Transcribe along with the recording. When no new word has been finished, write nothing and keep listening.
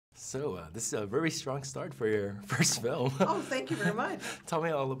So this is a very strong start for your first film. Oh, thank you very much. Tell me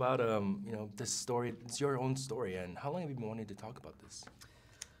all about this story. It's your own story, and how long have you been wanting to talk about this?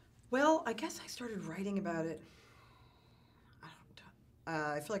 Well, I guess I started writing about it.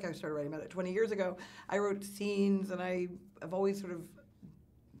 I feel like I started writing about it 20 years ago. I wrote scenes, and I've always sort of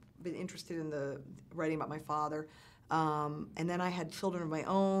been interested in the writing about my father. And then I had children of my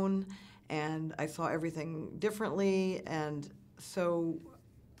own, and I saw everything differently, and so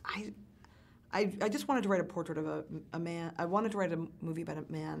I just wanted to write a portrait of a man. I wanted to write a movie about a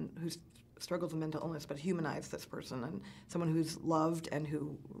man who struggles with mental illness, but humanize this person, and someone who's loved and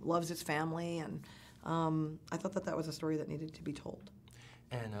who loves his family, and I thought that was a story that needed to be told.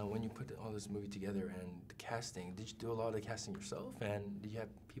 And when you put all this movie together and the casting, did you do a lot of the casting yourself? And did you have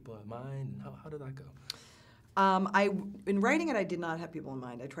people in mind? And how did that go? In writing it, I did not have people in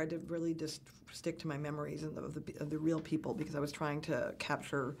mind. I tried to really just stick to my memories of the real people, because I was trying to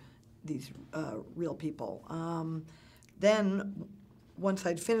capture these real people. Then, once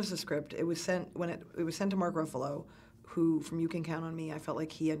I'd finished the script, it was sent to Mark Ruffalo, who, from You Can Count on Me, I felt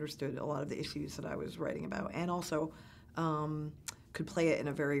like he understood a lot of the issues that I was writing about, and also could play it in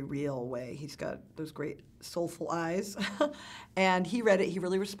a very real way. He's got those great soulful eyes, and he read it. He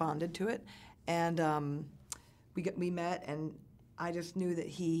really responded to it, and we met, and I just knew that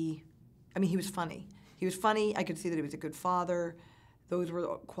he was funny. He was funny. I could see that he was a good father. Those were the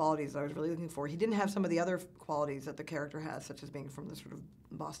qualities that I was really looking for. He didn't have some of the other qualities that the character has, such as being from the sort of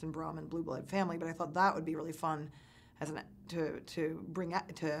Boston Brahmin blue blood family, but I thought that would be really fun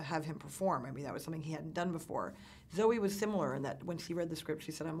to have him perform. I mean, that was something he hadn't done before. Zoe was similar in that when she read the script,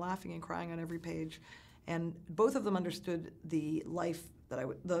 she said, "I'm laughing and crying on every page." And both of them understood the life that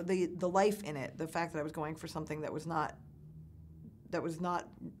the life in it, the fact that I was going for something that was not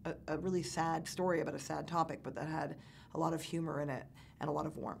a really sad story about a sad topic, but that had a lot of humor in it and a lot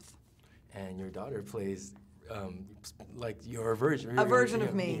of warmth. And your daughter plays like your version. A version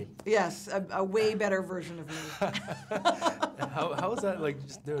of me. Yes, a way better version of me. How was that, like,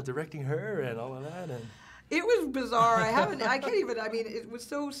 just directing her and all of that? And it was bizarre. I can't even, it was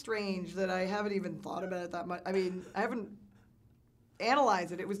so strange that I haven't even thought about it that much. I mean, I haven't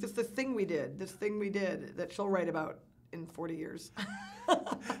analyzed it. It was just this thing we did that she'll write about in 40 years.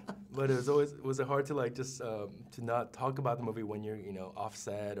 But was it hard to, like, just to not talk about the movie when you're,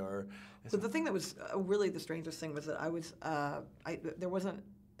 offset or? So the thing that was really the strangest thing was that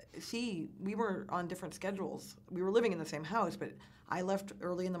we were on different schedules. We were living in the same house, but I left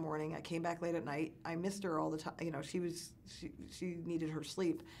early in the morning. I came back late at night. I missed her all the time. She needed her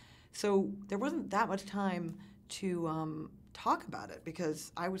sleep. So there wasn't that much time to talk about it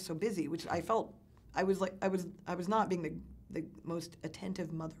because I was so busy, which I felt I was not being the most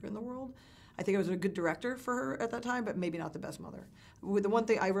attentive mother in the world. I think I was a good director for her at that time, but maybe not the best mother. The one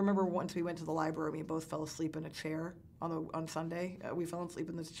thing I remember, once we went to the library, we both fell asleep in a chair on Sunday. We fell asleep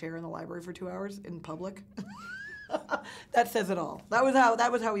in this chair in the library for 2 hours in public. That says it all. That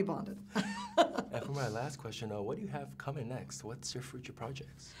was how we bonded. And for my last question, what do you have coming next? What's your future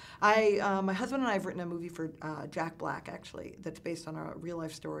projects? My husband and I have written a movie for Jack Black, actually, that's based on a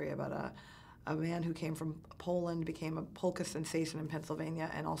real-life story about a man who came from Poland, became a polka sensation in Pennsylvania,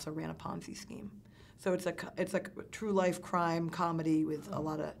 and also ran a Ponzi scheme. So it's a true-life crime comedy with a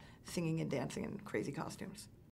lot of singing and dancing and crazy costumes.